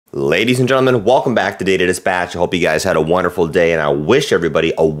Ladies and gentlemen, welcome back to Data Dispatch. I hope you guys had a wonderful day, and I wish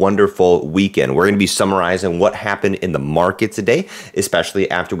everybody a wonderful weekend. We're going to be summarizing what happened in the market today,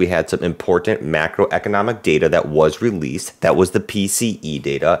 especially after we had some important macroeconomic data that was released. That was the PCE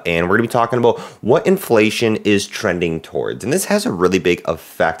data, and we're going to be talking about what inflation is trending towards. And this has a really big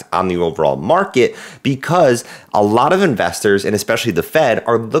effect on the overall market because a lot of investors, and especially the Fed,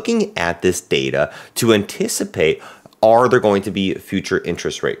 are looking at this data to anticipate, are there going to be future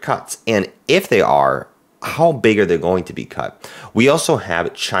interest rate cuts? And if they are, how big are they going to be cut? We also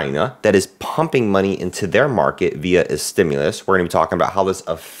have China that is pumping money into their market via a stimulus. We're going to be talking about how this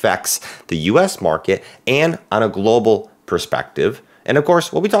affects the US market and on a global perspective. And of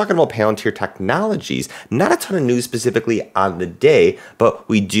course, we'll be talking about Palantir Technologies. Not a ton of news specifically on the day, but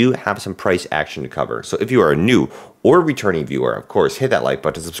we do have some price action to cover. So if you are a new or returning viewer, of course, hit that like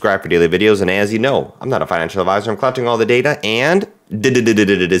button, subscribe for daily videos. And as you know, I'm not a financial advisor. I'm collecting all the data and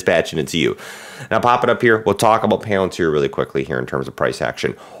dispatching it to you. Now, pop it up here. We'll talk about Palantir really quickly here in terms of price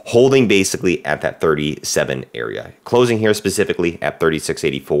action. Holding basically at that 37 area. Closing here specifically at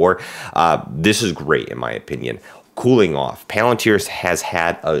 36.84. This is great in my opinion. Cooling off. Palantir has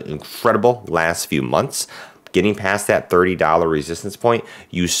had an incredible last few months. Getting past that $30 resistance point,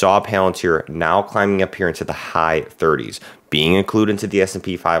 you saw Palantir now climbing up here into the high 30s, being included into the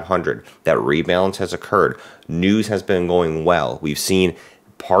S&P 500. That rebalance has occurred. News has been going well. We've seen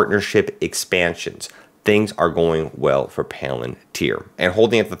partnership expansions. Things are going well for Palantir. And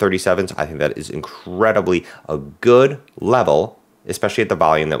holding at the 37s, I think that is incredibly a good level, especially at the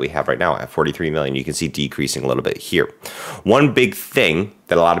volume that we have right now at 43 million. You can see decreasing a little bit here. One big thing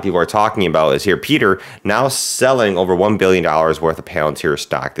that a lot of people are talking about is here, Peter now selling over $1 billion worth of Palantir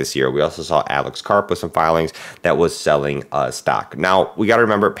stock this year. We also saw Alex Karp with some filings that was selling stock. Now, we got to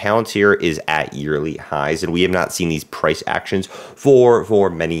remember Palantir is at yearly highs, and we have not seen these price actions for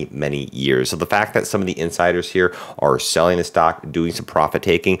many, many years. So the fact that some of the insiders here are selling the stock, doing some profit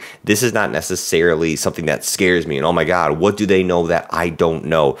taking, this is not necessarily something that scares me. And oh my God, what do they know that I don't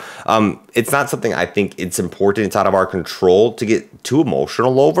know? It's not something I think it's important. It's out of our control to get too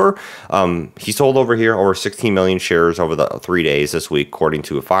emotional over. He sold over here over 16 million shares over the 3 days this week, according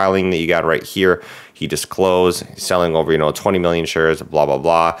to a filing that you got right here. He disclosed selling over, 20 million shares, blah, blah,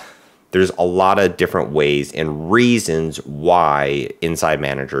 blah. There's a lot of different ways and reasons why inside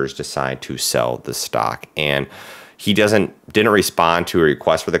managers decide to sell the stock. And he didn't respond to a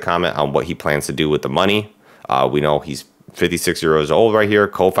request for the comment on what he plans to do with the money. We know he's 56 years old right here,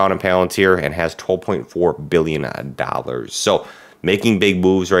 co-founded Palantir, and has $12.4 billion. So making big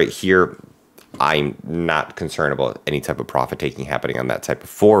moves right here, I'm not concerned about any type of profit taking happening on that type of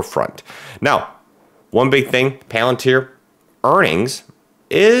forefront. Now, one big thing, Palantir earnings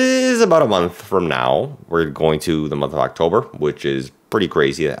is about a month from now. We're going to the month of October, which is pretty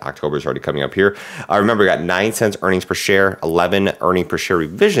crazy that October is already coming up here. I remember we got 9 cents earnings per share, 11 earning per share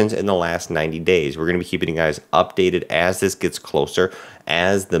revisions in the last 90 days. We're going to be keeping you guys updated as this gets closer,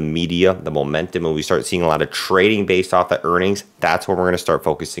 as the media, the momentum, and we start seeing a lot of trading based off the earnings. That's where we're going to start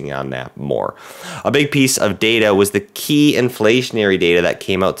focusing on that more. A big piece of data was the key inflationary data that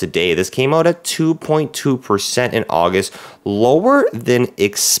came out today. This came out at 2.2% in August, lower than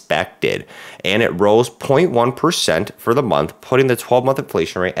expected, and it rose 0.1% for the month, putting the 12-month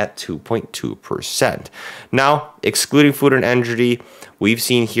inflation rate at 2.2%. Now, excluding food and energy, we've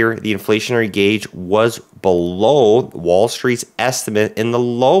seen here the inflationary gauge was below Wall Street's estimate in the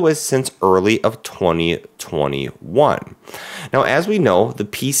lowest since early of 2021. Now, as we know, the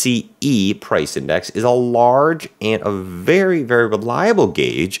PCE price index is a large and a very, very reliable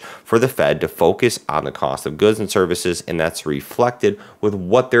gauge for the Fed to focus on the cost of goods and services, and that's reflected with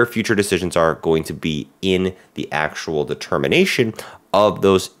what their future decisions are going to be in the actual determination of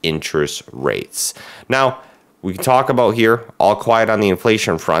those interest rates. Now, we can talk about here, all quiet on the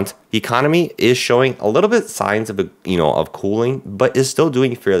inflation front. The economy is showing a little bit signs of, of cooling, but is still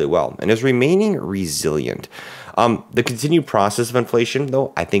doing fairly well and is remaining resilient. The continued process of inflation,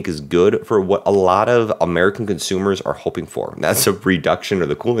 though, I think is good for what a lot of American consumers are hoping for. And that's a reduction or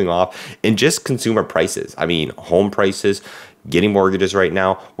the cooling off in just consumer prices. I mean, home prices, getting mortgages right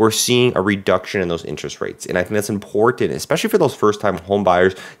now, we're seeing a reduction in those interest rates. And I think that's important, especially for those first-time home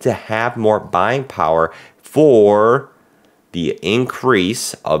buyers, to have more buying power for the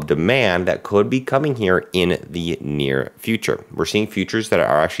increase of demand that could be coming here in the near future. We're seeing futures that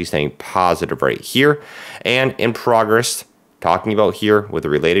are actually staying positive right here and in progress. Talking about here with the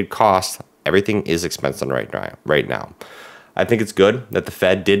related costs, everything is expensive right now. I think it's good that the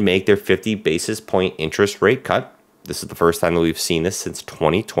Fed did make their 50 basis point interest rate cut. This is the first time that we've seen this since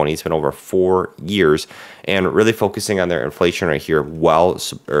 2020. It's been over 4 years, and really focusing on their inflation right here,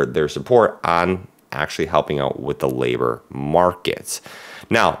 or their support on actually helping out with the labor markets.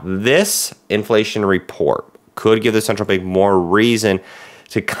 Now, this inflation report could give the central bank more reason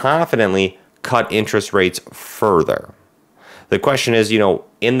to confidently cut interest rates further. The question is,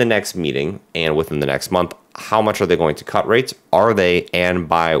 in the next meeting and within the next month, how much are they going to cut rates? Are they, and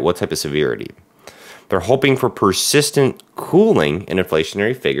by what type of severity? They're hoping for persistent cooling in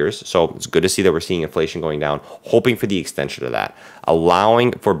inflationary figures. So it's good to see that we're seeing inflation going down, hoping for the extension of that,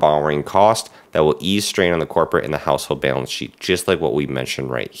 allowing for borrowing costs that will ease strain on the corporate and the household balance sheet, just like what we mentioned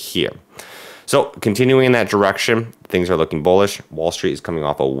right here. So continuing in that direction, things are looking bullish. Wall Street is coming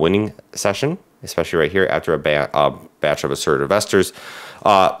off a winning session, especially right here after a batch of assertive investors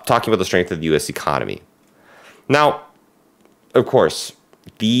talking about the strength of the U.S. economy. Now, of course,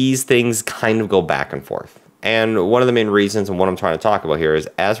 these things kind of go back and forth. And one of the main reasons and what I'm trying to talk about here is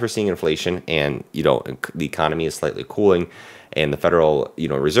as we're seeing inflation and, the economy is slightly cooling and the Federal,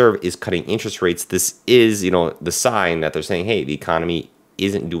 Reserve is cutting interest rates, this is, the sign that they're saying, hey, the economy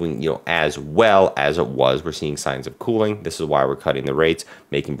isn't doing, as well as it was. We're seeing signs of cooling. This is why we're cutting the rates,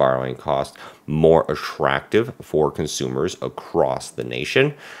 making borrowing costs more attractive for consumers across the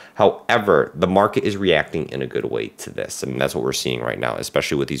nation. However, the market is reacting in a good way to this, and that's what we're seeing right now,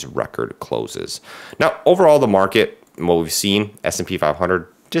 especially with these record closes. Now, overall, the market, what we've seen, S&P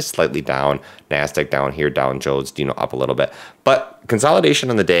 500 just slightly down, NASDAQ down here, Dow Jones, up a little bit. But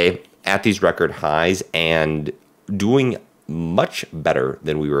consolidation on the day at these record highs and doing much better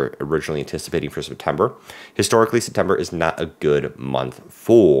than we were originally anticipating for September. Historically, September is not a good month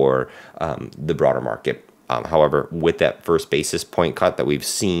for the broader market. However, with that first basis point cut that we've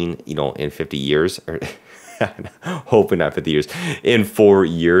seen, in 50 years, or hoping not 50 years, in 4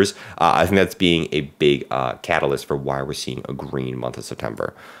 years, I think that's being a big catalyst for why we're seeing a green month of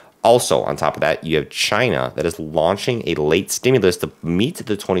September. Also, on top of that, you have China that is launching a late stimulus to meet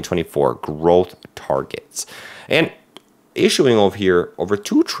the 2024 growth targets. And issuing over here over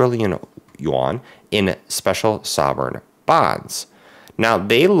 2 trillion yuan in special sovereign bonds. Now,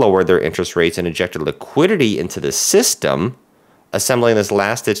 they lowered their interest rates and injected liquidity into the system, assembling this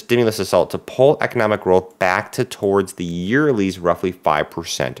last-ditch stimulus assault to pull economic growth back towards the yearly's roughly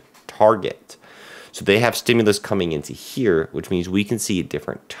 5% target. So they have stimulus coming into here, which means we can see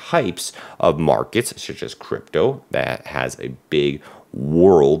different types of markets, such as crypto, that has a big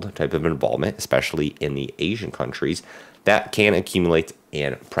world type of involvement, especially in the Asian countries, that can accumulate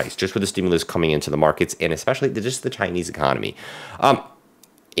in price just with the stimulus coming into the markets and especially just the Chinese economy.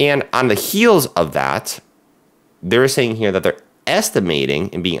 And on the heels of that, they're saying here that they're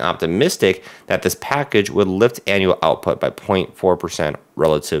estimating and being optimistic that this package would lift annual output by 0.4%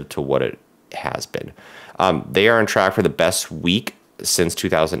 relative to what it has been. They are on track for the best week since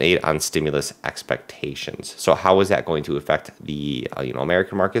 2008 on stimulus expectations. So how is that going to affect the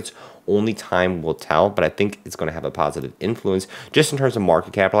American markets? Only time will tell, but I think it's going to have a positive influence just in terms of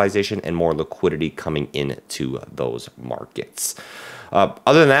market capitalization and more liquidity coming into those markets.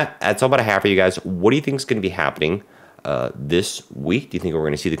 Other than that, that's all about a half for you guys. What do you think is going to be happening this week? Do you think we're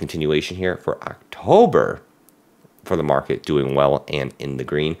going to see the continuation here for October for the market doing well and in the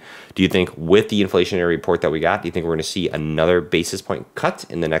green? Do you think with the inflationary report that we got, do you think we're going to see another basis point cut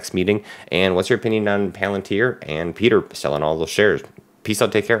in the next meeting? And what's your opinion on Palantir and Peter selling all those shares? Peace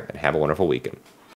out, take care, and have a wonderful weekend.